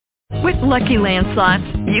With Lucky Land Slots,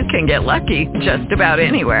 you can get lucky just about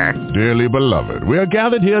anywhere. Dearly beloved, we are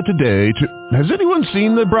gathered here today to... Has anyone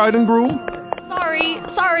seen the bride and groom?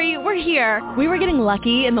 Sorry, we're here. We were getting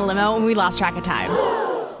lucky in the limo and we lost track of time.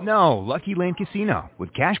 No, Lucky Land Casino,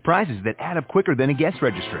 with cash prizes that add up quicker than a guest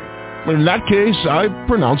registry. In that case, I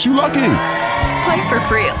pronounce you lucky. Play for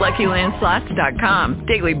free at LuckyLandSlots.com.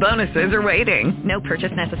 Daily bonuses are waiting. No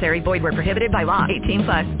purchase necessary. Void where prohibited by law.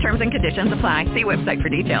 18+. Terms and conditions apply. See website for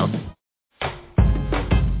details.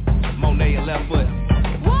 Monet, your left foot.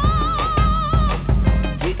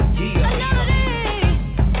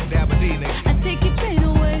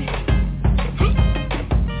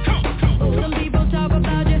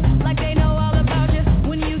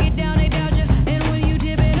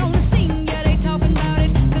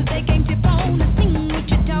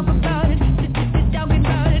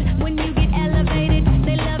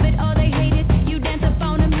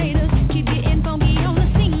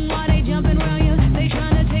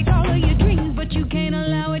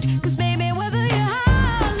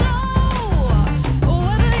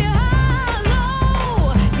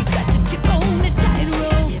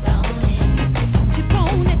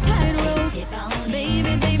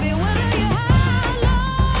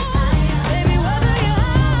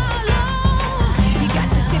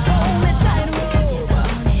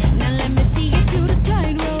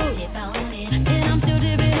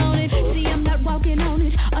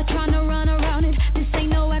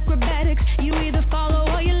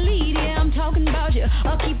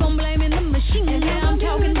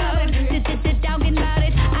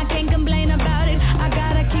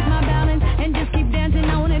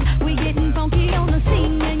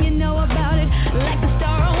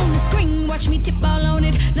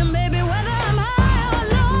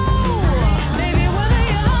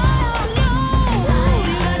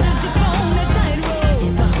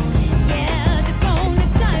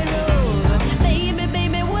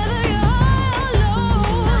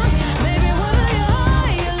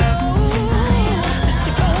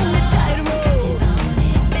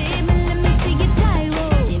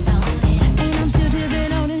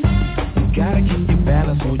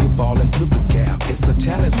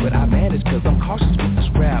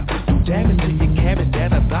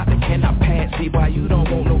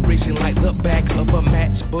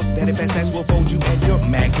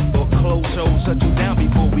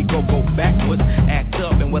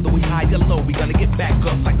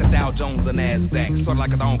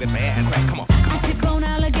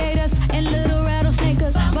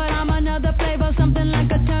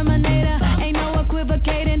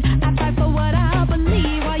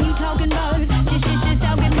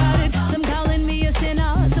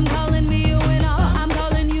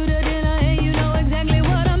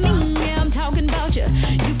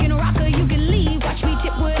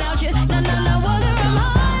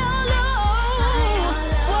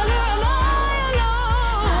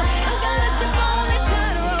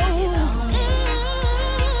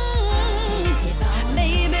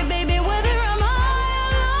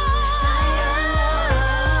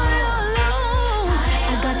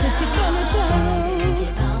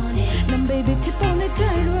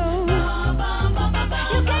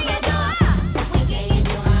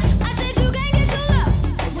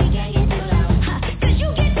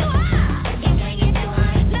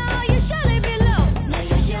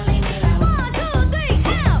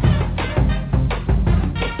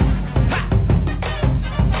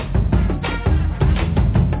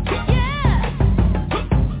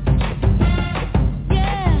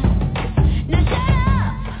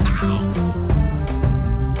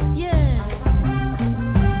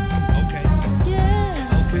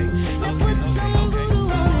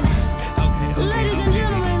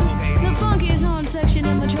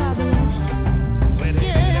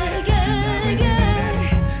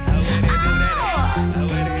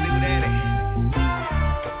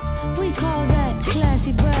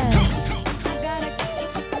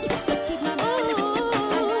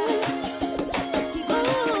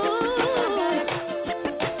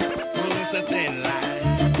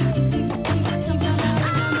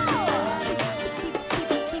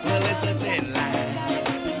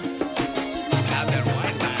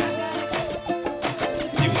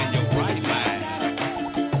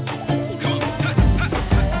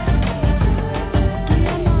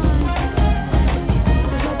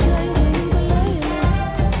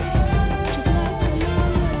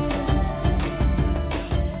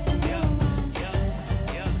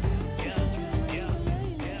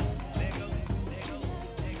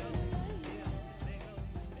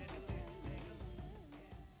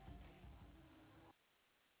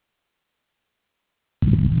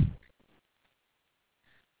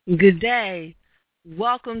 Good day.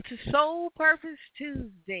 Welcome to Soul Purpose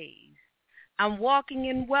Tuesdays. I'm walking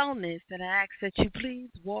in wellness, and I ask that you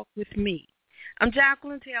please walk with me. I'm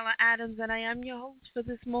Jacqueline Taylor Adams, and I am your host for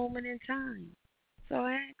this moment in time. So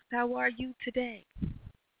I ask, how are you today?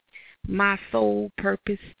 My Soul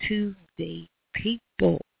Purpose Tuesday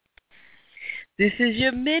people. This is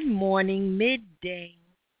your mid-morning, midday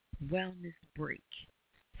wellness break.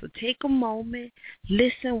 So take a moment,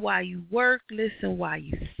 listen while you work, listen while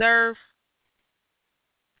you surf,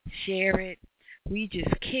 share it. We just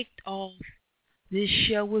kicked off this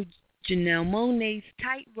show with Janelle Monáe's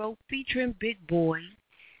Tightrope featuring Big Boy.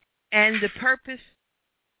 And the purpose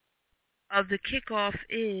of the kickoff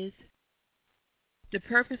is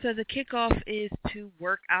to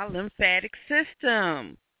work our lymphatic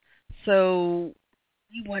system. So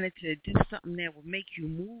we wanted to do something that would make you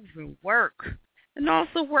move and work, and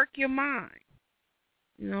also work your mind.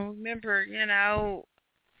 Remember,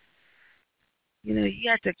 you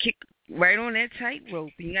have to kick right on that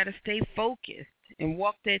tightrope, and you got to stay focused and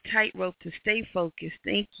walk that tightrope to stay focused.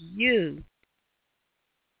 Thank you.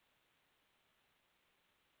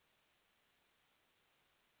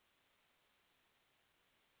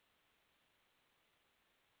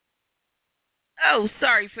 Oh,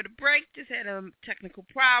 sorry for the break. Just had a technical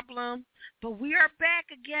problem. But we are back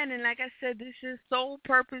again. And like I said, this is Soul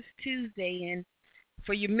Purpose Tuesday. And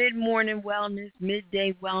for your mid-morning wellness,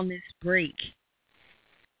 midday wellness break.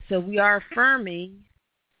 So we are affirming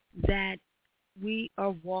that we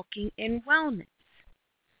are walking in wellness.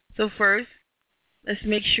 So first, let's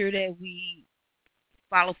make sure that we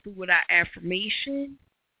follow through with our affirmation.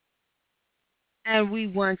 And we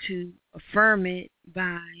want to affirm it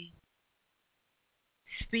by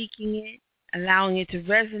speaking it, allowing it to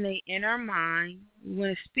resonate in our mind. We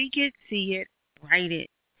want to speak it, see it, write it,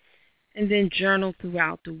 and then journal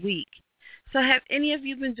throughout the week. So have any of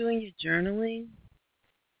you been doing your journaling?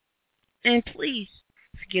 And please,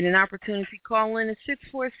 if you get an opportunity, call in at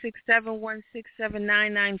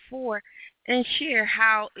 646-716-7994 and share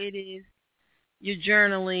how it is you're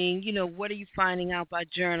journaling. What are you finding out by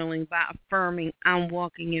journaling, by affirming, I'm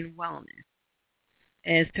walking in wellness?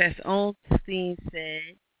 As Pastor Olstein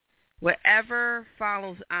said, whatever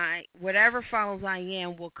follows I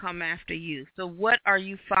am will come after you. So what are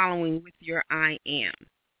you following with your I am?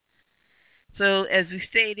 So as we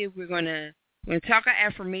stated, we're going to talk our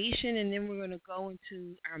affirmation, and then we're going to go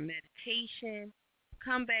into our meditation,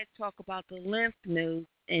 come back, talk about the lymph nodes,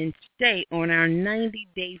 and stay on our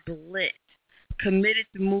 90-day blitz, committed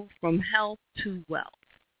to move from health to wealth.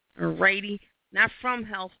 Alrighty? Not from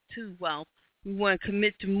health to wealth. We want to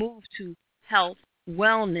commit to move to health,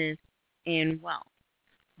 wellness, and wealth.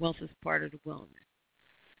 Wealth is part of the wellness.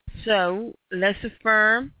 So let's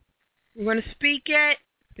affirm. We're going to speak it,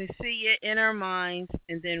 to see it in our minds,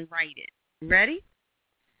 and then write it. Ready?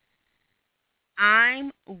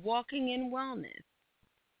 I'm walking in wellness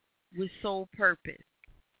with soul purpose.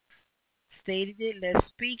 Stated it. Let's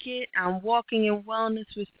speak it. I'm walking in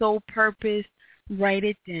wellness with soul purpose. Write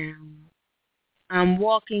it down. I'm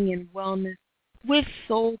walking in wellness with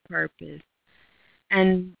soul purpose,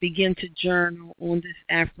 and begin to journal on this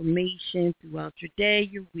affirmation throughout your day,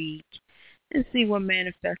 your week, and see what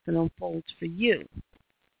manifests and unfolds for you.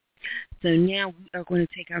 So now we are going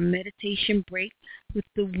to take our meditation break with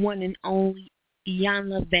the one and only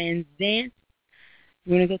Iyanla Vanzant.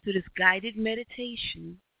 We're going to go through this guided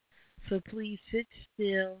meditation. So please sit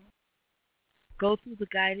still, go through the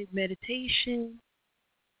guided meditation,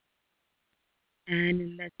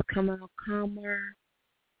 and let's come out calmer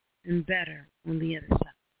and better on the other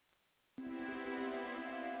side.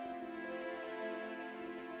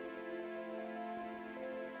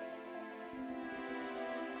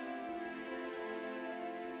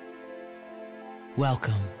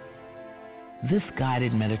 Welcome. This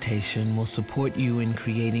guided meditation will support you in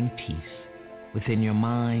creating peace within your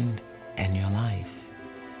mind and your life.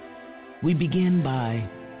 We begin by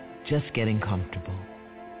just getting comfortable.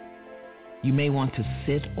 You may want to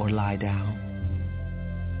sit or lie down.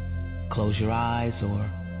 Close your eyes or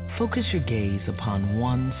focus your gaze upon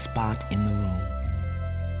one spot in the room.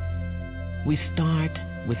 We start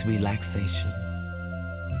with relaxation.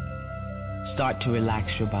 Start to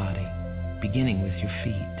relax your body, beginning with your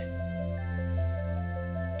feet.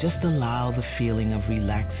 Just allow the feeling of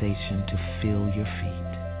relaxation to fill your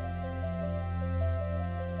feet.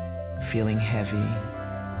 Feeling heavy,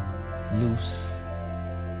 loose,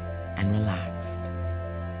 and relaxed.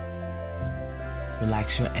 Relax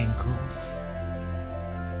your ankles,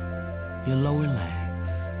 your lower legs,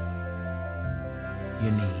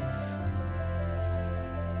 your knees.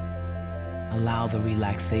 Allow the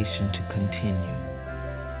relaxation to continue.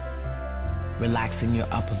 Relaxing your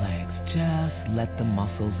upper legs, just let the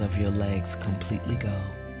muscles of your legs completely go.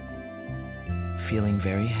 Feeling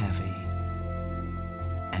very heavy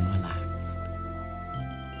and relaxed.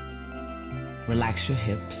 Relax your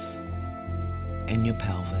hips and your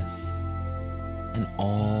pelvis and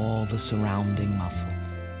all the surrounding muscles.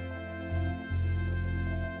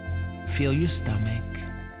 Feel your stomach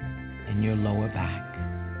and your lower back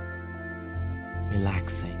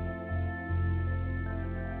relaxing.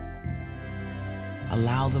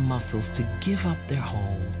 Allow the muscles to give up their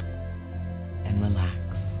hold and relax.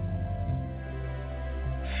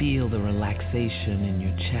 Feel the relaxation in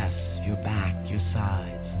your chest, your back, your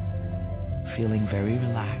sides. Feeling very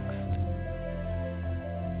relaxed,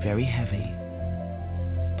 very heavy,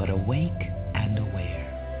 but awake and aware.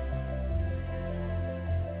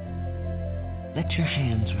 Let your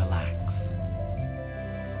hands relax.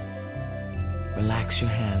 Relax your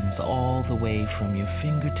hands all the way from your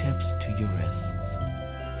fingertips to your wrists.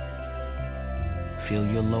 Feel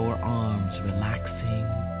your lower arms relaxing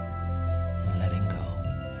and letting go.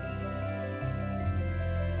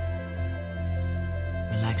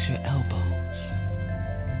 Relax your elbows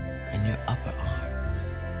and your upper arms.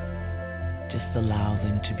 Just allow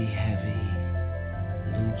them to be heavy,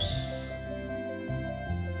 loose,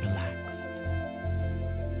 relaxed.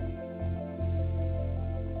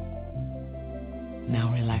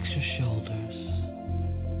 Now relax your shoulders.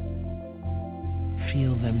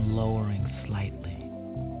 Feel them lowering slightly.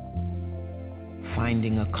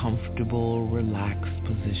 Finding a comfortable, relaxed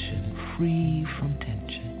position, free from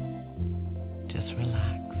tension. Just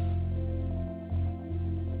relax.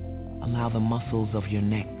 Allow the muscles of your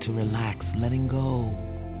neck to relax, letting go.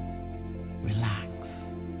 Relax.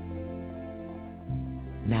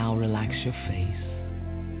 Now relax your face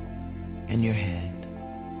and your head.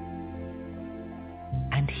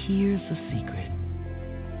 And here's the secret.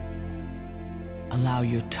 Allow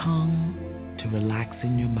your tongue to relax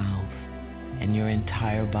in your mouth, and your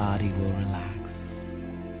entire body will relax.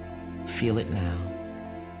 Feel it now.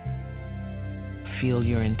 Feel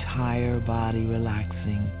your entire body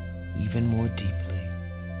relaxing even more deeply.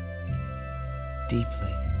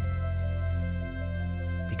 Deeply.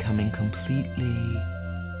 Becoming completely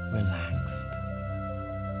relaxed.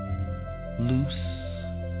 Loose.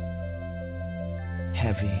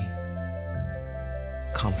 Heavy.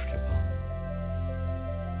 Comfortable.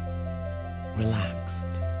 Relaxed.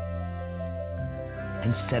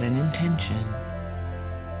 And set an intention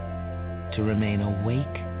to remain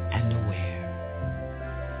awake and aware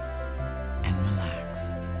and relaxed.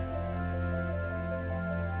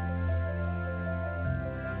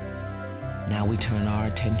 Now we turn our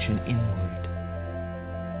attention inward,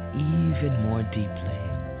 even more deeply,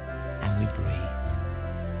 and we breathe.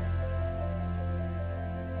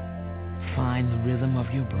 Find the rhythm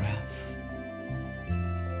of your breath.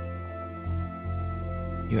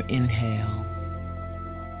 Your inhale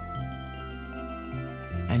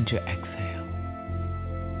and your exhale.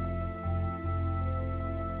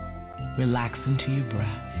 Relax into your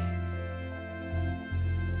breath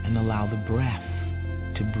and allow the breath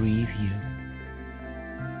to breathe you.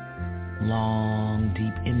 Long,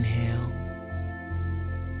 deep inhale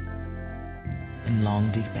and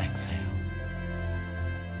long, deep exhale.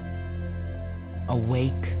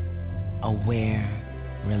 Awake, aware,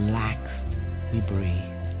 relaxed, we breathe.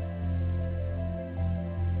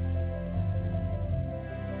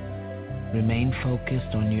 Remain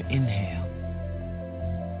focused on your inhale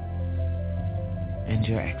and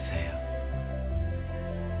your exhale.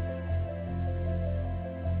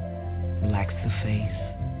 Relax the face,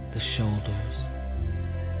 the shoulders,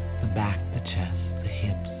 the back, the chest, the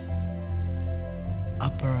hips,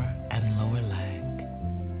 upper and lower leg.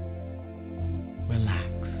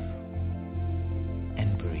 Relax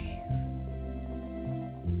and breathe.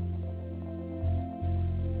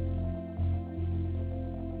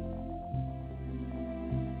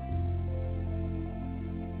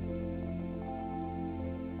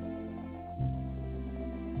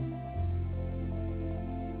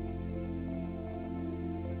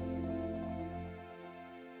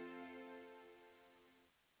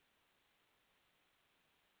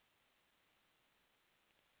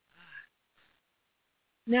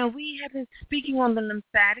 Now, we have been speaking on the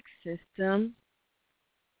lymphatic system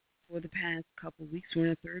for the past couple of weeks. We're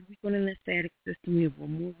in the third week on the lymphatic system. We have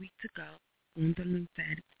one more week to go on the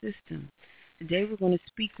lymphatic system. Today, we're going to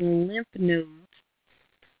speak on lymph nodes.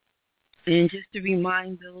 And just to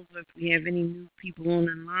remind those, if we have any new people on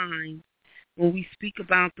the line, when we speak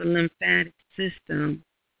about the lymphatic system,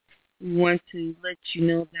 we want to let you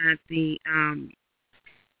know that the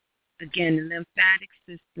lymphatic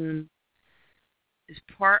system is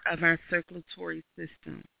part of our circulatory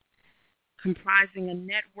system, comprising a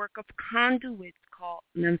network of conduits called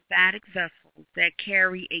lymphatic vessels that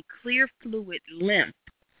carry a clear fluid, lymph.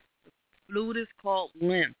 The fluid is called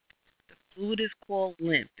lymph. The fluid is called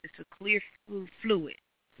lymph. It's a clear fluid,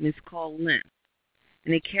 and it's called lymph.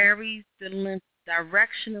 And it carries the lymph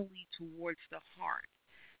directionally towards the heart.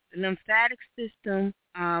 The lymphatic system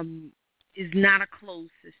is not a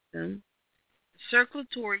closed system. The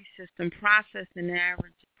circulatory system processes an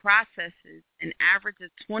average of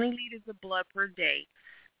 20 liters of blood per day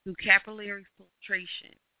through capillary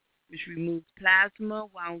filtration, which removes plasma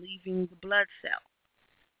while leaving the blood cell.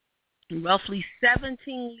 And roughly 17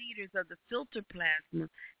 liters of the filtered plasma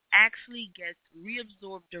actually gets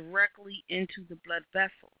reabsorbed directly into the blood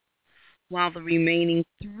vessel, while the remaining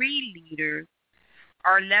 3 liters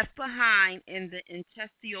are left behind in the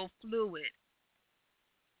intestinal fluid.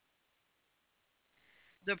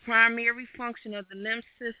 The primary function of the lymph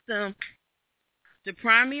system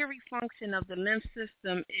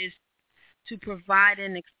is to provide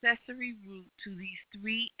an accessory route to these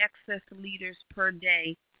 3 excess liters per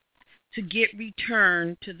day to get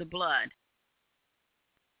returned to the blood.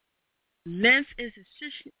 Lymph is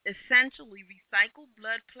essentially recycled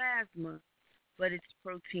blood plasma, but it's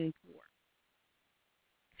protein poor.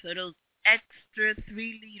 So those extra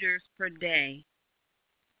 3 liters per day,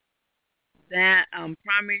 that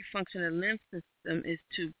primary function of the lymph system is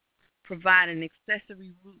to provide an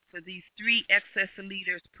accessory route for these 3 excess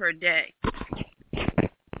liters per day.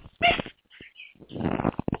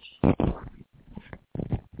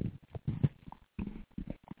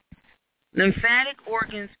 Lymphatic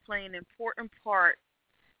organs play an important part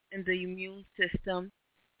in the immune system,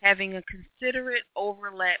 having a considerate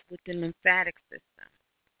overlap with the lymphatic system.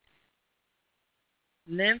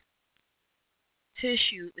 Lymph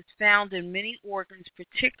tissue is found in many organs,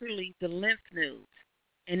 particularly the lymph nodes,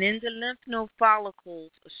 and in the lymph node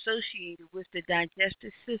follicles associated with the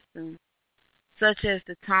digestive system, such as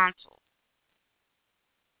the tonsils.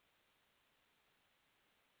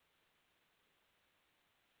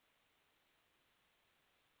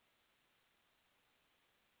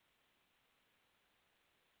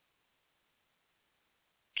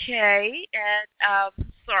 Okay, and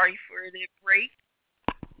sorry for the break.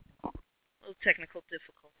 Little technical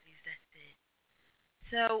difficulties, that's it.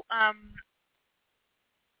 So,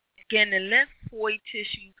 again, the lymphoid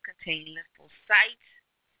tissues contain lymphocytes,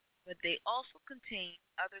 but they also contain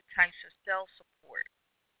other types of cell support.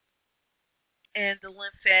 And the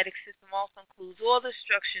lymphatic system also includes all the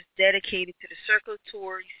structures dedicated to the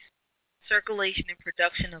circulation and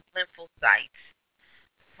production of lymphocytes,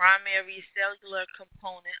 the primary cellular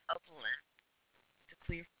component of lymph, the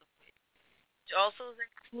clear fluid. It also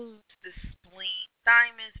includes the spleen,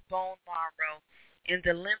 thymus, bone marrow, and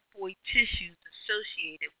the lymphoid tissues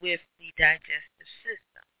associated with the digestive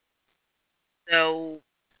system. So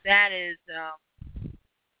that is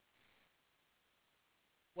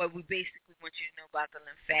what we basically want you to know about the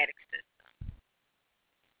lymphatic system.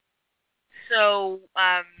 So,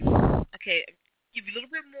 okay, give you a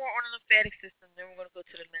little bit more on the lymphatic system, then we're going to go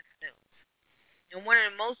to the lymph nodes. And one of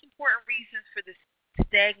the most important reasons for the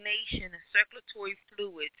stagnation of circulatory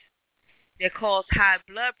fluids that cause high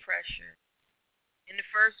blood pressure in the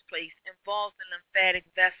first place involves the lymphatic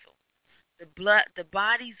vessel, the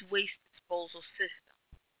body's waste disposal system.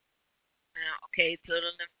 Now, okay, so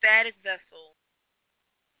the lymphatic vessel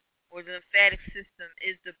or the lymphatic system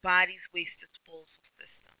is the body's waste disposal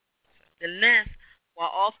system. So the lymph,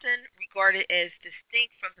 while often regarded as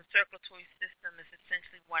distinct from the circulatory system, is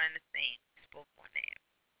essentially one and the same. It's both one there.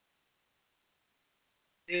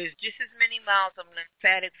 There's just as many miles of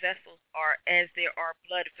lymphatic vessels as there are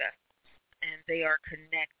blood vessels, and they are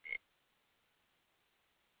connected.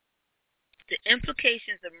 The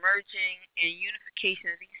implications of merging and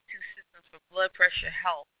unification of these two systems for blood pressure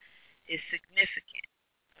health is significant.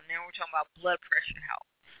 So now we're talking about blood pressure health.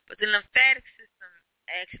 But the lymphatic system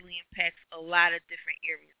actually impacts a lot of different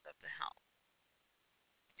areas of the health.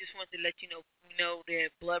 Just wanted to let you know, we know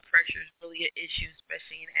that blood pressure is really an issue,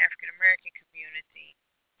 especially in the African American community.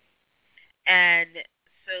 And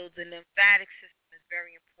so the lymphatic system is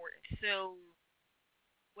very important. So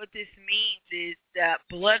what this means is that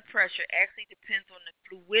blood pressure actually depends on the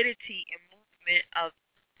fluidity and movement of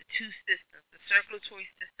the two systems, the circulatory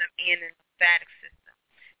system and the lymphatic system.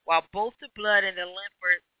 While both the blood and the lymph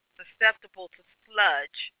are susceptible to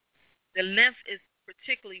sludge, the lymph is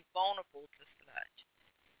particularly vulnerable to sludge.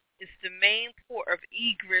 It's the main port of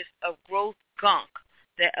egress of gross gunk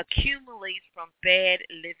that accumulates from bad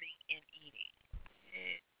living and eating.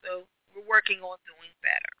 And so we're working on doing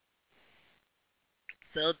better.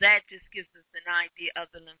 So that just gives us an idea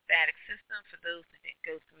of the lymphatic system for those who didn't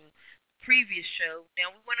go through the previous show.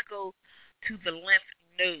 Now we want to go to the lymph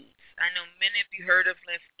nodes. I know many of you heard of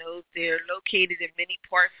lymph nodes. They're located in many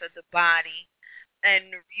parts of the body.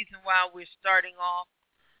 And the reason why we're starting off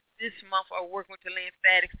this month are working with the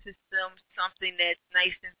lymphatic system, something that's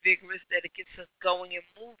nice and vigorous, that it gets us going and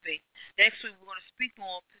moving. Next week we're going to speak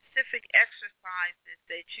on specific exercises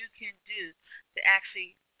that you can do to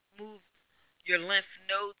actually move your lymph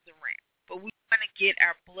nodes around. But we want to get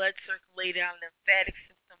our blood circulating, our lymphatic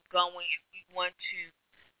system going, if we want to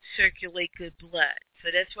circulate good blood.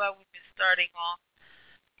 So that's why we've been starting off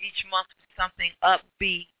each month with something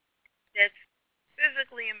upbeat that's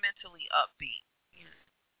physically and mentally upbeat. You know.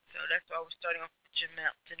 So that's why we're starting off with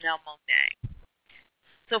Janelle Monáe.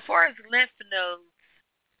 So far as lymph nodes,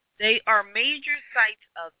 they are major sites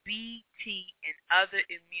of B, T, and other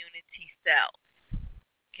immunity cells.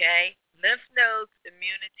 Okay? Lymph nodes,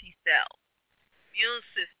 immunity cells. Immune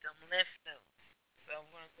system, lymph nodes. So I'm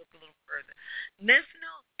going to look a little further. Lymph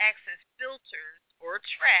nodes act as filters or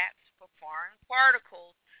traps for foreign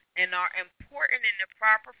particles and are important in the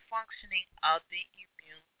proper functioning of the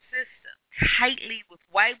immune system. Tightly with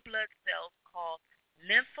white blood cells called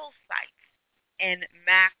lymphocytes and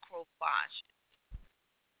macrophages.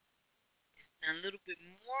 Now a little bit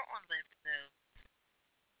more on lymph nodes.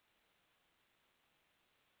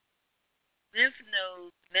 Lymph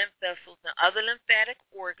nodes, lymph vessels, and other lymphatic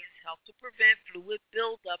organs help to prevent fluid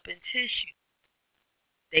buildup in tissue.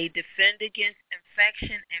 They defend against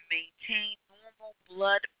infection and maintain normal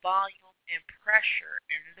blood volume and pressure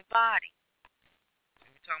in the body.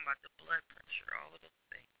 So we're talking about the blood pressure, all of those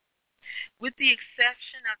things. With the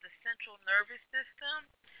exception of the central nervous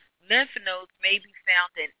system, lymph nodes may be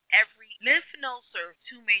found in every. Lymph nodes serve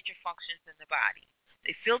two major functions in the body.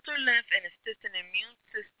 They filter lymph and assist an immune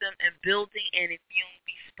system in building an immune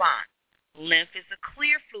response. Lymph is a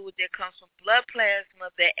clear fluid that comes from blood plasma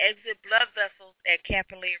that exits blood vessels at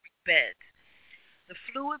capillary beds. The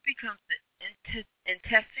fluid becomes the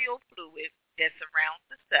intestinal fluid that surrounds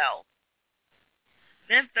the cell.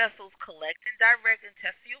 Lymph vessels collect and direct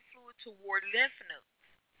intestinal fluid toward lymph nodes.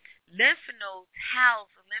 Lymph nodes house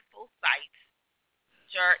lymphocytes,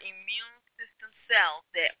 which are immune system cells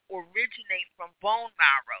that originate from bone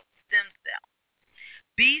marrow, stem cells.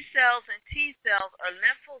 B cells and T cells are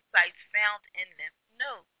lymphocytes found in lymph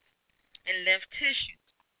nodes and lymph tissues.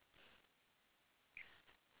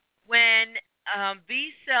 When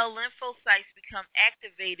B cell lymphocytes become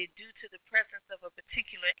activated due to the presence of a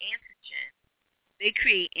particular antigen, they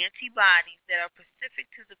create antibodies that are specific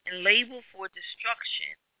to and labeled for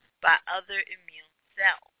destruction by other immune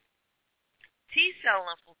cells. T-cell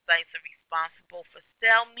lymphocytes are responsible for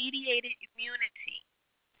cell-mediated immunity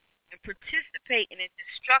and participate in the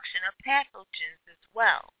destruction of pathogens as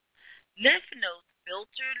well. Lymph nodes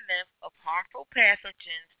filter lymph of harmful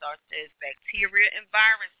pathogens such as bacteria and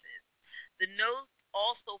viruses. The nodes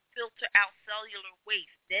also filter out cellular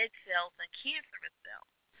waste, dead cells, and cancerous cells.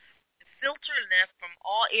 The filtered lymph from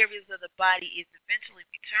all areas of the body is eventually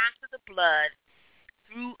returned to the blood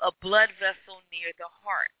through a blood vessel near the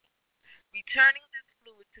heart. Returning this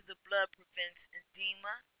fluid to the blood prevents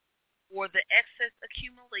edema or the excess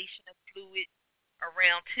accumulation of fluid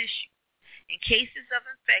around tissue. In cases of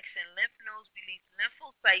infection, lymph nodes release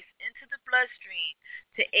lymphocytes into the bloodstream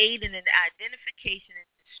to aid in the identification and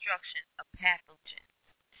destruction of pathogens.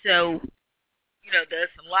 So,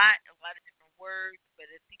 there's a lot of different words, but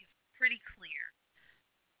I think it's pretty clear.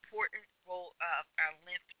 Important role of our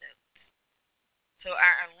lymph nodes. So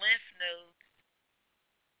our lymph nodes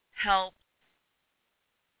help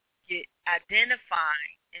identify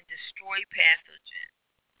and destroy pathogens.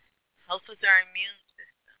 Helps with our immune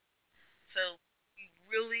system. So we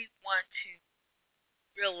really want to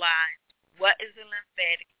realize what is the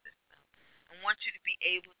lymphatic system. I want you to be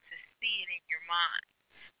able to see it in your mind.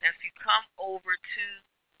 Now, if you come over to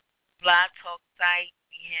Blog Talk site,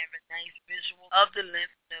 we have a nice visual of the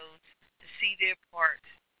lymph nodes to see their parts.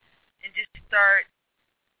 And just start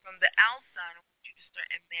from the outside. I want you to start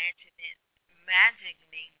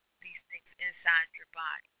imagining these things inside your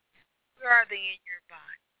body. Where are they in your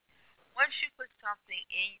body? Once you put something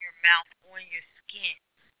in your mouth, on your skin,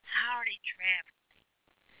 how are they traveling?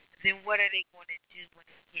 Then what are they going to do when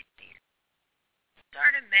they get there?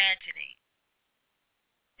 Start imagining.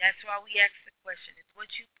 That's why we ask the question, is what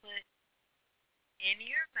you put in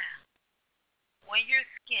your mouth, on your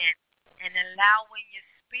skin, and allowing your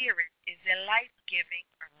spirit, is it life-giving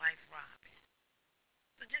or life-robbing?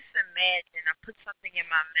 So just imagine I put something in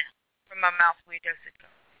my mouth. From my mouth, where does it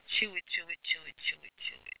go? Chew it, chew it, chew it, chew it,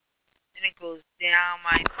 chew it. Then it goes down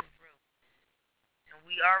my throat. And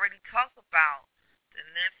we already talked about the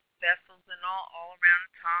lymph vessels and all around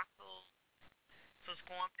the tonsils. So it's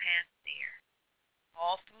going past there,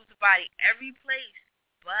 all through the body, every place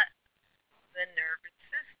but the nervous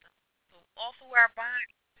system. So all through our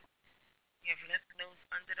body. You have lymph nodes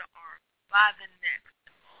under the arm, by the neck,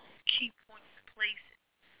 key points and places.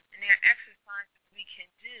 And there are exercises we can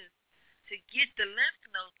do to get the lymph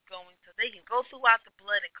nodes going so they can go throughout the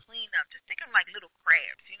blood and clean up. Just think of them like little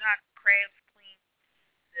crabs. You know how crabs clean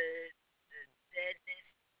the deadness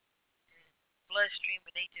and bloodstream,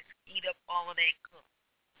 and they just eat up all of that gook.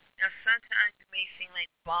 Now, sometimes it may seem like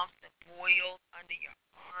bumps and boils under your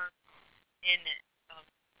arm in the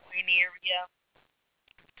groin area,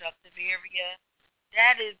 abductive area.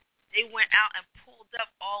 That is, they went out and pulled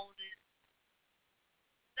up all of this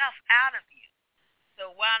stuff out of you.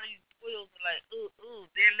 So while these boils are like, ooh,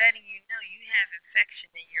 they're letting you know you have infection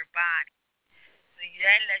in your body. So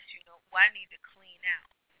that lets you know, I need to clean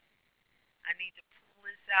out. I need to pull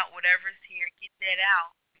this out, whatever's here, get that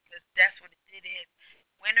out, because that's what it did. It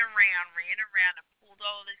ran around, and pulled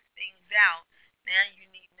all these things out. Now you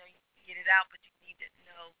need to know you can get it out, but you need to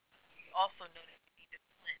know, you also know that you need to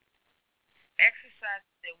cleanse.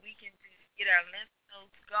 Exercises that we can do to get our lymph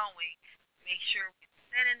nodes going, make sure we're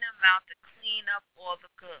sending them out to clean up all the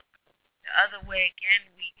gook. The other way, again,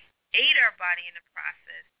 we aid our body in the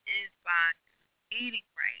process is by eating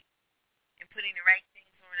right and putting the right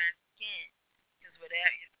things on our skin. Because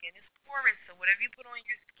whatever, your skin is porous, so whatever you put on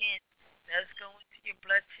your skin does go into your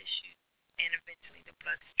blood tissue and eventually the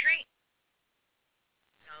bloodstream.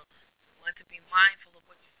 So you want to be mindful of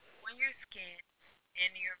what you put on your skin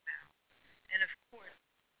and your mouth. And of course,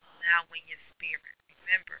 allowing your spirit.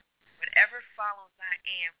 Remember, whatever follows I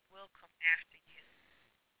am will come after you.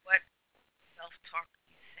 What self-talk are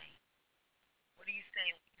you saying? What are you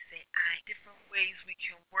saying when you say I? Different ways we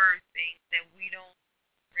can word things that we don't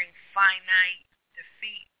bring finite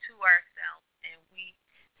defeat to ourselves, and we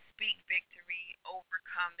speak victory,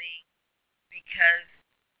 overcoming, because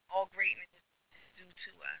all greatness is due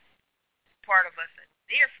to us. It's part of us and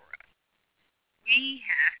there for us. We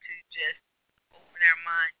have to just open our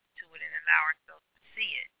minds to it and allow ourselves to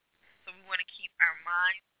see it. So we want to keep our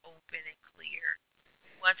minds open and clear.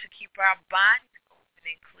 We want to keep our bodies open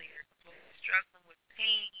and clear. When we're struggling with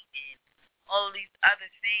pain and all of these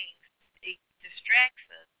other things, it distracts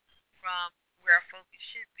us from where our focus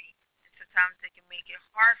should be. And sometimes it can make it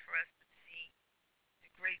hard for us to see the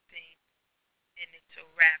great things, and it's so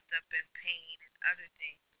wrapped up in pain and other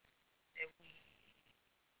things that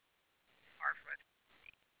it's hard for us to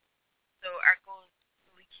see. So our goal is to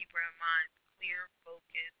really keep our minds clear,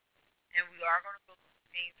 focused, and we are going to go through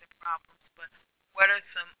pains and problems, but what are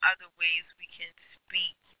some other ways we can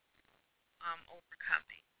speak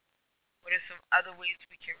overcoming? What are some other ways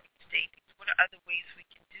we can restate things? What are other ways we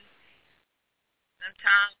can do things?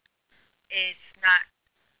 Sometimes it's not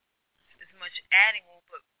as much adding on,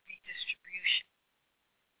 but redistribution.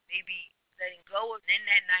 Maybe letting go of in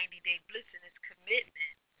that 90-day blitz and its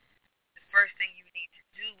commitment. The first thing you need to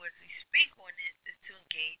do as we speak on this is to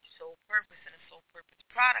engage soul purpose and a soul purpose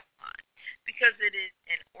product line, because it is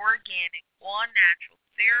an organic, all-natural,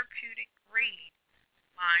 therapeutic grade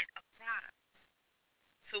line of products.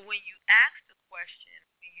 So when you ask the question,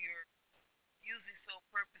 when you're using soul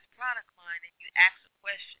purpose product line and you ask the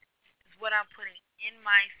question, is what I'm putting in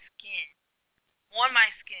my skin, on my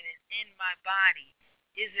skin and in my body,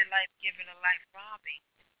 is it life-giving or life-robbing?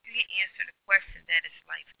 You can answer the question that it's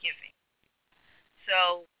life-giving.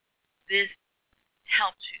 So this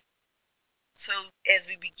helps you. So as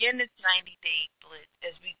we begin this 90-day blitz,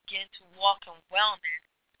 as we begin to walk in wellness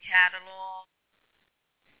catalog,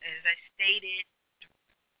 as I stated, the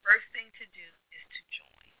first thing to do is to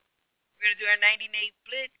join. We're going to do our 90-day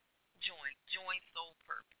blitz. Join Soul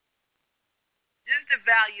Purpose. This is the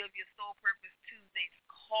value of your Soul Purpose Tuesday's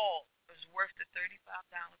call. It's worth the $35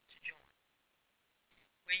 to join.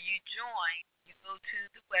 When you join, you go to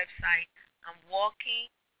the website, I'm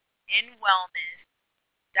walking in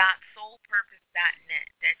wellness.soulpurpose.net.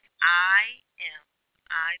 That's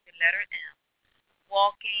the letter M,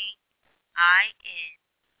 walking, I-N,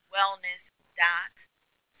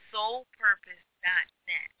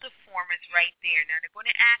 wellness.soulpurpose.net. The form is right there. Now, they're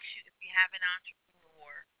going to ask you if you have an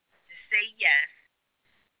entrepreneur to say yes,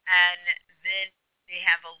 and then they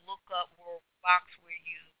have a lookup box where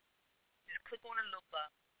you just click on a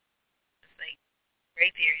lookup. It's like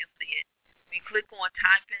right there, you'll see it. When you click on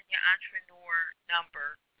type in your entrepreneur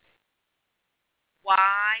number,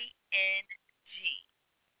 YNG.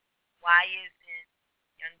 Y is in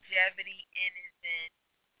longevity, N is in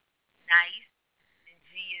nice, and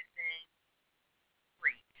G is in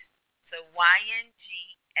great. So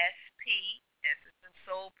YNGSP, S is in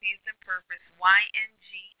soul, P is in purpose,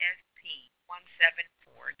 YNGSP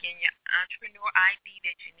 174. Again, your entrepreneur ID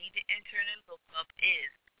that you need to enter in and look up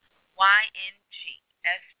is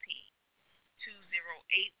YNGSP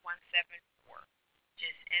 208174.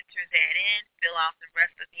 Just enter that in, fill out the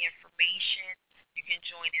rest of the information. You can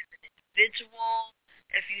join as an individual.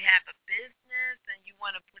 If you have a business and you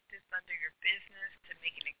want to put this under your business to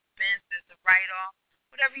make an expense as a write-off,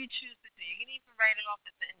 whatever you choose to do. You can even write it off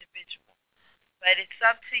as an individual. But it's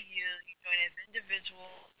up to you. You join as an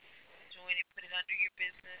individual, join it, put it under your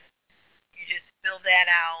business. You just fill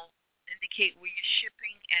that out, indicate where your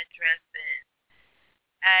shipping address is,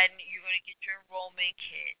 and you're going to get your enrollment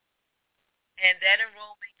kit. And that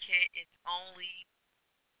enrollment kit is only,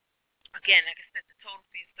 again, like I said, the total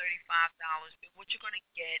fee is $35, but what you're going to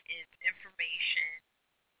get is information,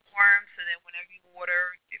 forms, so that whenever you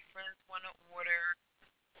order, your friends want to order,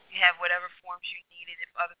 you have whatever forms you needed.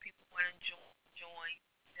 If other people want to join,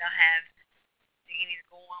 they'll have, you can either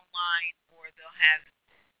go online or they'll have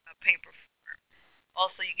a paper form.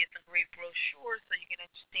 Also, you get some great brochures so you can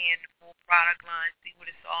understand the full product line, see what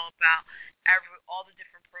it's all about, all the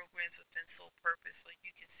different programs within Soul Purpose, so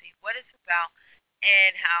you can see what it's about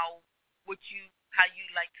and how you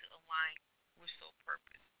like to align with Soul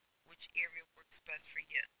Purpose, which area works best for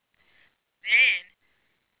you. Then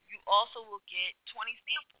you also will get 20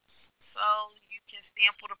 samples, so you can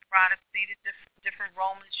sample the product, see the different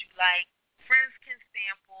aromas you like. Friends can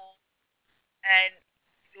sample, and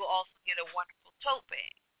you'll also get a wonderful tote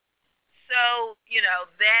bag. So,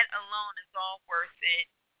 that alone is all worth it.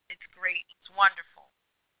 It's great. It's wonderful.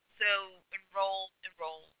 So, enroll.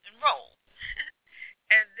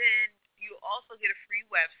 And then you also get a free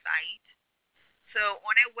website. So,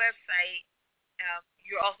 on that website,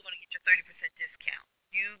 you're also going to get your 30% discount.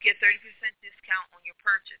 You get 30% discount on your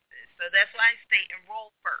purchases. So, that's why I say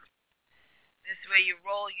enroll first. This way you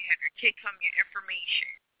enroll, you have your kit come, your information.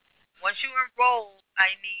 Once you enroll,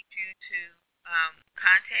 I need you to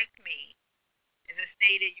contact me. As I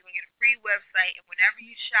stated, you're going to get a free website, and whenever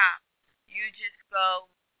you shop, you just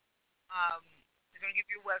go, they're going to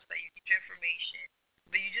give you a website, you get your information,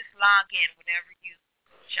 but you just log in whenever you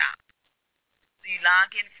shop. So you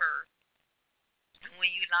log in first, and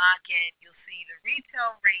when you log in, you'll see the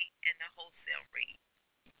retail rate and the wholesale rate.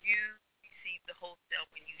 You receive the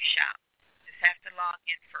wholesale when you shop. You just have to log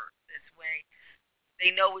in first. This way,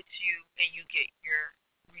 they know it's you, and you get your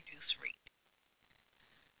reduced rate.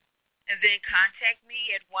 And then contact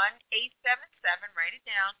me at 1-877, write it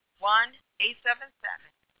down,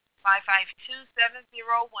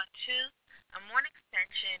 1-877-552-7012. I'm on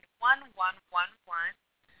extension 1111.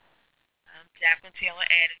 Jacqueline Taylor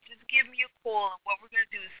added. Just give me a call, and what we're going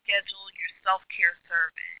to do is schedule your self-care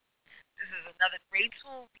survey. This is another great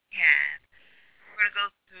tool we have. We're going to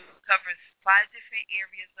go through, covers 5 different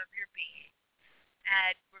areas of your being.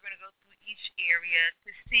 And we're going to go through each area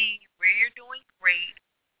to see where you're doing great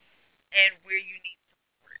and where you need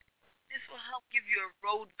support. This will help give you a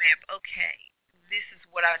roadmap. Okay, this is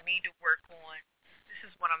what I need to work on. This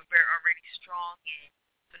is what I'm already strong in.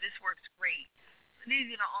 So this works great. So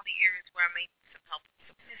these are the only areas where I may need some help.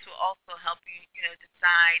 So this will also help you,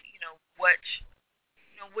 decide, what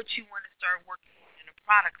you want to start working on in a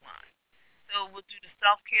product line. So we'll do the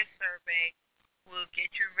self-care survey. We'll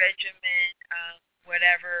get your regimen,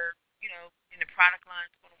 whatever, in the product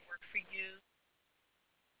line is going to work for you.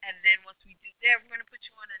 And then once we do that, we're going to put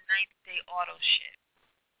you on a 90-day auto ship,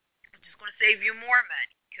 which is going to save you more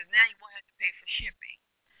money because now you won't have to pay for shipping.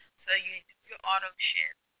 So you do your auto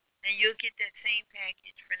ship, and you'll get that same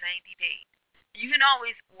package for 90 days. You can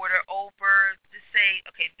always order over, just say,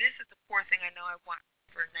 okay, this is the core thing I know I want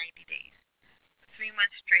for 90 days. For 3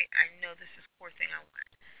 months straight, I know this is the core thing I want.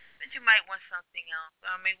 But you might want something else.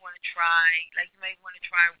 I may want to try, you might want to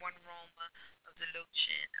try one aroma of the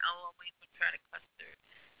lotion. I might want to try the custard.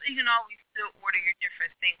 So you can always still order your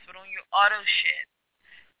different things. But on your auto ship,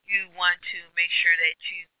 you want to make sure that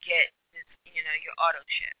you get this, your auto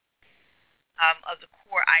ship of the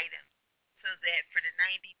core items so that for the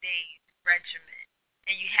 90 days regimen,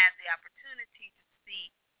 and you have the opportunity to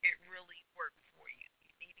see it really work for you.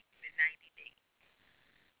 You need to give it 90 days.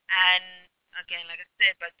 And again, like I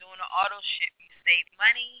said, by doing an auto ship, you save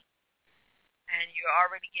money, and you're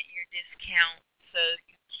already getting your discount, so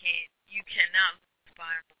you cannot lose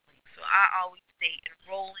by enrolling. So I always say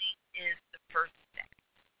enrolling is the first step.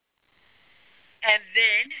 And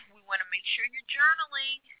then we want to make sure you're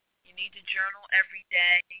journaling. You need to journal every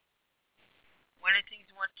day. One of the things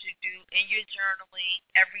you want to do in your journaling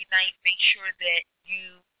every night, make sure that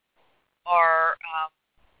you are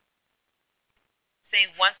Say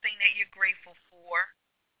one thing that you're grateful for.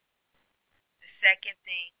 The second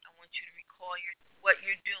thing, I want you to recall what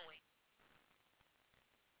you're doing.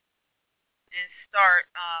 And start,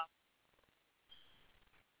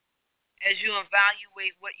 as you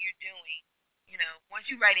evaluate what you're doing, once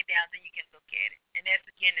you write it down, then you can look at it. And that's,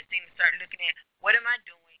 again, the thing to start looking at. What am I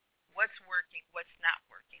doing? What's working? What's not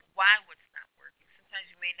working? Why what's not working? Sometimes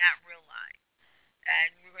you may not realize.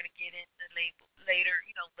 And we're going to get into later,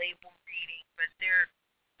 label reading. But a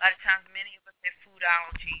lot of times, many of us have food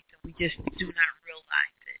allergies, and we just do not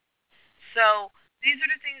realize it. So these are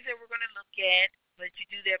the things that we're going to look at, but you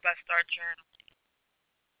do that by start journaling.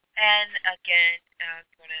 And again,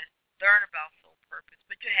 you're going to learn about soul purpose,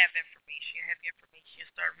 but you have information. You have information. You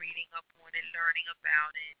start reading up on it, learning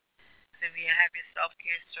about it. So you have your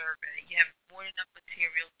self-care survey. You have more than enough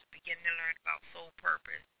materials to begin to learn about soul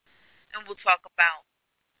purpose. And we'll talk about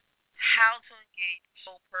how to engage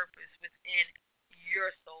soul purpose within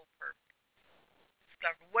your soul purpose.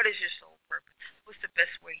 Discover what is your soul purpose. What's the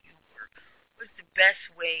best way you work? What's the best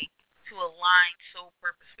way to align soul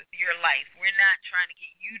purpose with your life? We're not trying to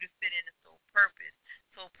get you to fit into soul purpose.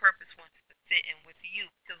 Soul purpose wants to fit in with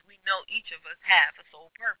you because we know each of us have a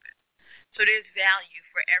soul purpose. So there's value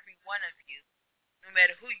for every one of you, no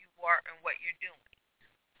matter who you are and what you're doing.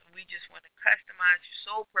 So we just want to customize your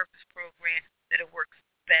soul purpose program that it works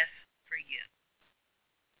best for you.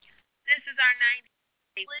 This is our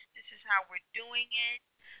 90-day list. This is how we're doing it.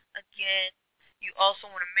 Again, you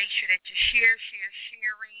also want to make sure that you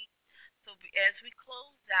sharing. So as we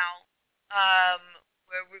close out,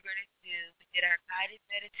 where we're going to we did our guided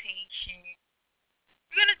meditation.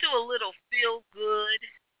 We're going to do a little feel good.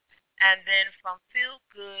 And then from feel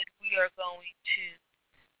good, we are going to,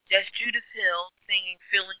 that's Judith Hill singing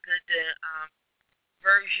Feeling Good, the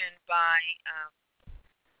version by,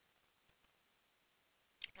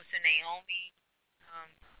 Naomi?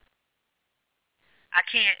 I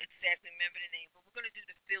can't exactly remember the name, but we're going to do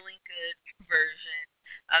the Feeling Good version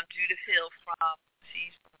of Judith Hill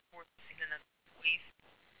she's from the 4th season of The Voice.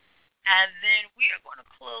 And then we are going to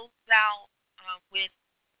close out with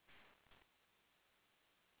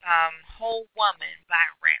Whole Woman by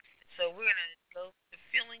Rhapsody. So we're going to go to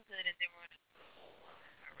Feeling Good, and then we're going to go to Whole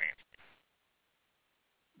Woman by Rhapsody.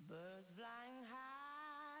 Birds flying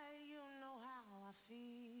high, you know how I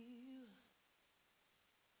feel.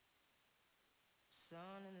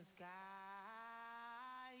 Sun in the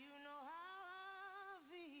sky, you know how I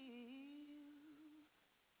feel.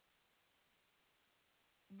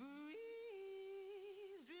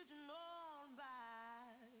 Breeze drifting on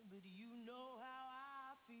by, but you know how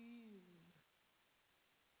I feel.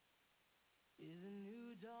 Is a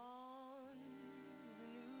new dawn, is a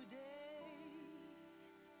new day,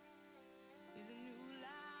 is a new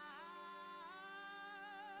life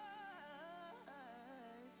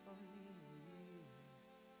for me.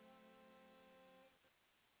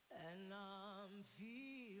 And I'm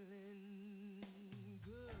feeling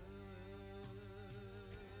good.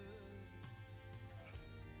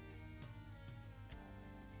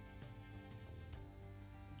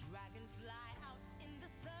 Dragonfly out in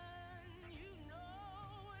the sun, you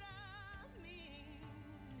know what I mean.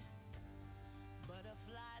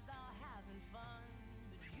 Butterflies are having fun,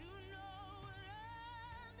 but you know what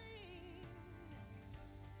I mean.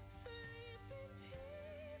 Sleep in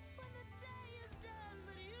peace when the day is done,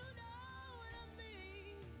 but you know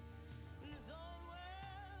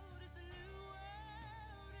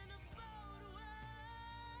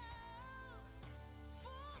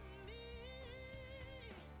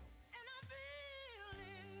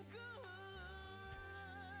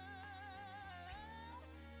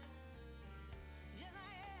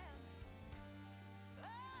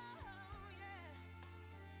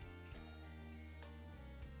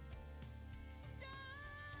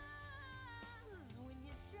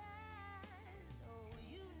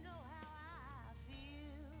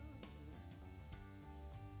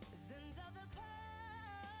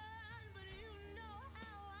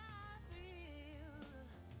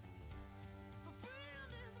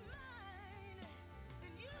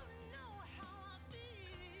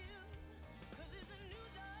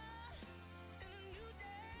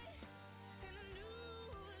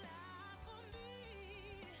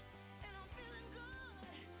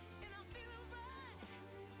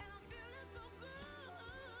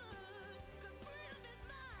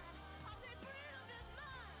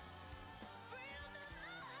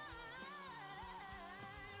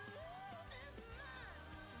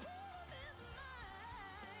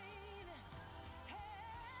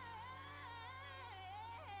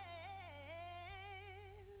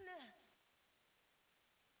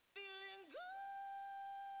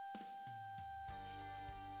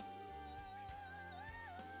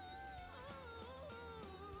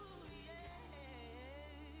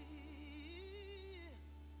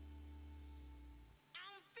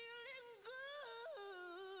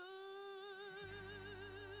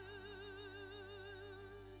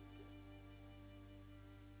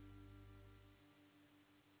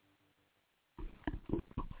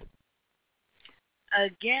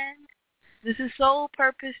Again, this is Soul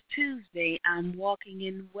Purpose Tuesday. I'm walking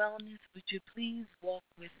in wellness. Would you please walk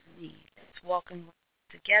with me? Let's walk and walk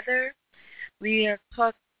together. We are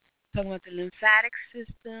talking about the lymphatic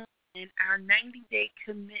system and our 90-day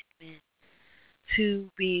commitment to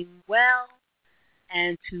being well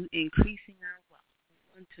and to increasing our wealth. We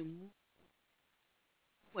want to move.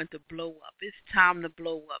 We want to blow up. It's time to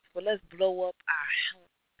blow up. So let's blow up our health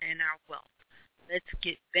and our wealth. Let's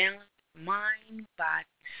get balanced, mind, body,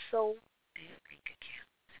 soul, and bank account.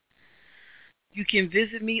 You can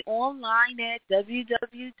visit me online at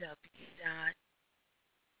www.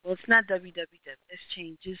 Well, it's not www. Let's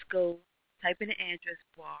change. Just go type in the address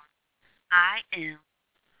bar.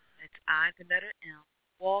 That's I, the letter M,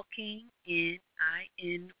 walking in,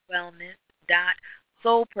 wellness,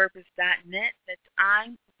 soulpurpose.net. That's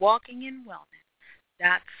I'm walking in wellness,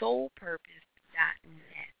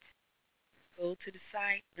 soulpurpose.net. Go to the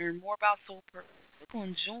site, learn more about Soul Purpose. Click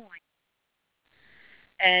on join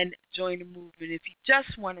and join the movement. If you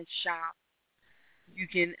just want to shop, you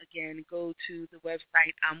can, again, go to the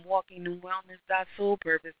website, I'm walking in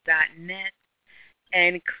wellness.soulpurpose.net,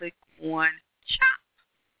 and click on shop.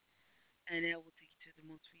 And that will take you to the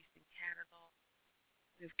most recent catalog.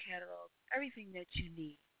 We have catalogs, everything that you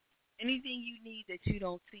need. Anything you need that you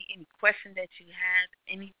don't see, any question that you have,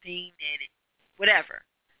 anything that it, whatever.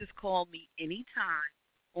 Just call me anytime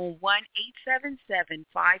on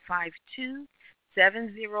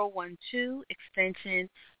 1-877-552-7012, extension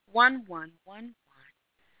 1111.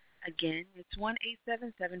 Again, it's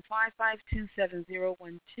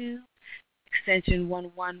 1-877-552-7012, extension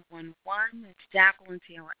 1111. It's Jacqueline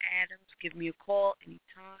Taylor Adams. Give me a call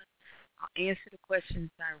anytime. I'll answer the questions,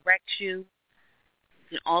 direct you. You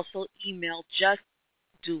can also email Just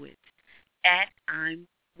Do It at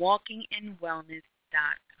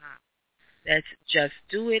I'mWalkingInWellness.com. That's Just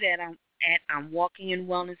Do It at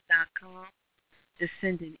I'mWalkingInWellness.com. Just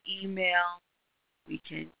send an email. We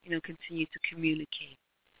can, continue to communicate.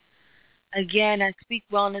 Again, I speak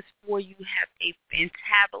wellness for you. Have a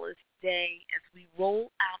fantabulous day as we roll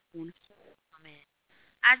out on the soul.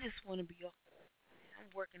 I just want to be a whole. I'm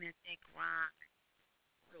working at that grind.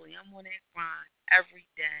 Really, I'm on that grind every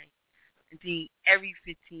day. Indeed, every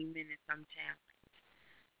 15 minutes I'm challenged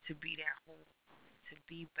to be that whole, to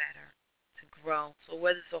be better, to grow. So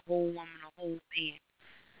whether it's a whole woman or a whole man,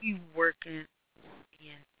 we working on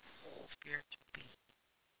being a whole spiritual being.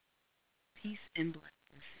 Peace and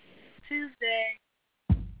blessings. Tuesday.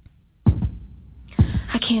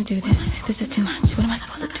 I can't do this. This is too much. What am I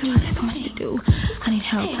supposed to do? There's so much to do. I need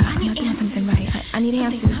help. I'm not doing something right. I need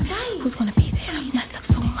answers. Who's going to be there? I've messed up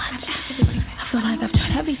so much. I feel like I've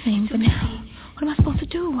tried everything, but now, what am I supposed to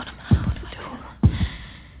do? What am I supposed to do?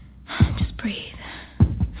 Just breathe.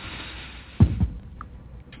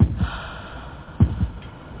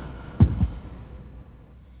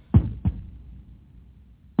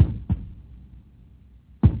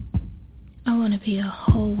 I want to be a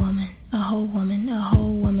whole woman, a whole woman, a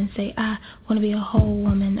whole woman. Say, I want to be a whole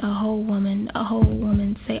woman, a whole woman, a whole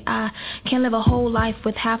woman. Say, I can't live a whole life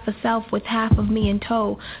with half a self, with half of me in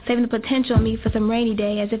tow, saving the potential of me for some rainy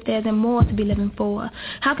day as if there's more to be living for.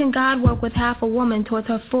 How can God work with half a woman towards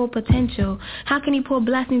her full potential? How can he pour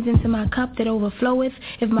blessings into my cup that overfloweth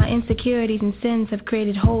if my insecurities and sins have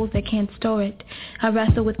created holes that can't store it? I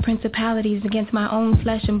wrestle with principalities against my own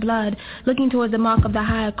flesh and blood, looking towards the mark of the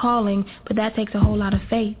higher calling, but that takes a whole lot of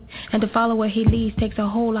faith. And to follow where he leads takes a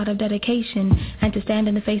whole lot of dedication. And to stand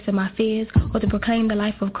in the face of my fears, or to proclaim the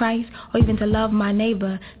life of Christ, or even to love my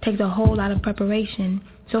neighbor takes a whole lot of preparation.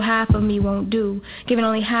 So half of me won't do. Giving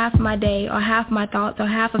only half my day, or half my thoughts, or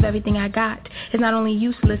half of everything I got is not only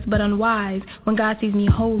useless but unwise when God sees me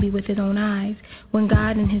holy with his own eyes. When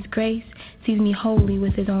God in his grace sees me holy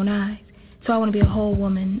with his own eyes. So I want to be a whole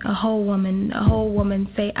woman, a whole woman, a whole woman.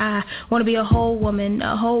 Say, I want to be a whole woman,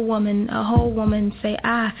 a whole woman, a whole woman. Say,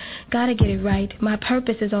 I gotta get it right. My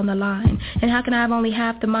purpose is on the line. And how can I have only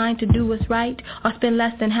half the mind to do what's right, or spend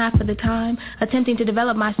less than half of the time attempting to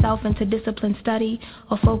develop myself into disciplined study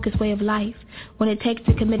or focused way of life, when it takes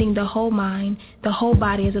to committing the whole mind, the whole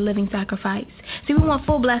body as a living sacrifice? See, we want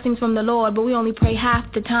full blessings from the Lord, but we only pray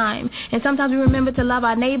half the time. And sometimes we remember to love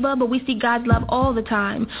our neighbor, but we see God's love all the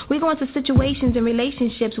time. We go into situations and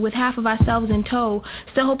relationships with half of ourselves in tow,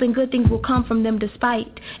 still hoping good things will come from them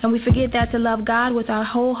despite. And we forget that to love God with our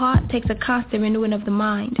whole heart takes a constant renewing of the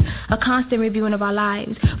mind, a constant reviewing of our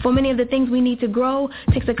lives. For many of the things we need to grow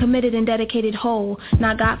takes a committed and dedicated whole,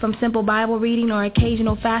 not got from simple Bible reading or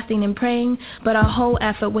occasional fasting and praying, but our whole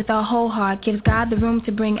effort with our whole heart gives God the room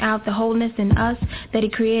to bring out the wholeness in us that he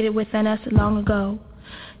created within us long ago.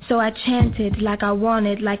 So I chanted like I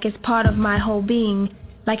wanted, like it's part of my whole being.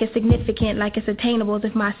 Like it's significant, like it's attainable, as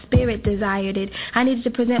if my spirit desired it. I needed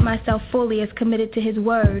to present myself fully as committed to his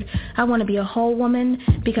word. I want to be a whole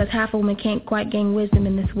woman, because half a woman can't quite gain wisdom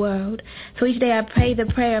in this world. So each day I pray the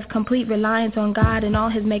prayer of complete reliance on God and all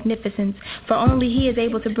his magnificence, for only he is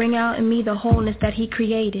able to bring out in me the wholeness that he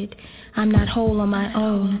created. I'm not whole on my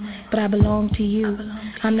own, but I belong to you.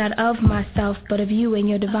 I'm not of myself, but of you and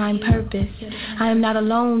your divine purpose. I am not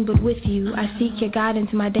alone, but with you. I seek your guidance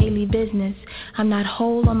in my daily business. I'm not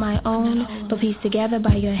whole on my own, but pieced together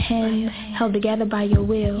by your hand, held together by your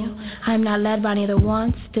will. I am not led by neither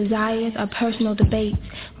wants, desires, or personal debates,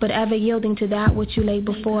 but ever yielding to that which you lay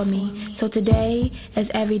before me. So today, as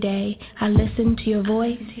every day, I listen to your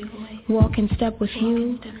voice, walk in step with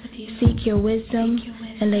you, seek your wisdom,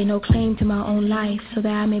 and lay no claim to my own life, so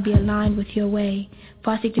that I may be aligned with your way.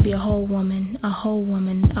 For I seek to be a whole woman, a whole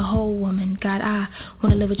woman, a whole woman. God, I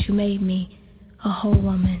want to live what you made me, a whole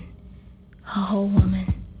woman, a whole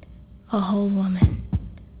woman, a whole woman.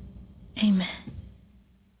 Amen.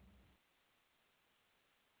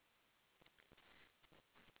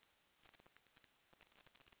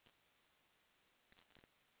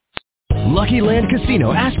 Lucky Land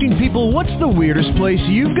Casino, asking people, what's the weirdest place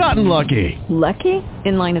you've gotten lucky? Lucky?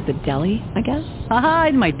 In line at the deli, I guess? Aha,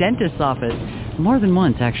 in my dentist's office. More than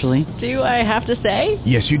once, actually. Do I have to say?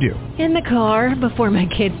 Yes, you do. In the car before my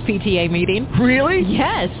kids' PTA meeting. Really?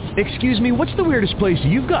 Yes. Excuse me, what's the weirdest place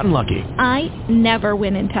you've gotten lucky? I never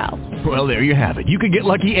win and tell. Well, there you have it. You can get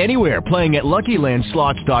lucky anywhere, playing at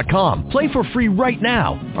LuckyLandSlots.com. Play for free right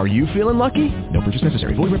now. Are you feeling lucky? No purchase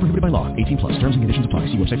necessary. Void where prohibited by law. 18+. Terms and conditions apply.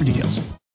 See website for details.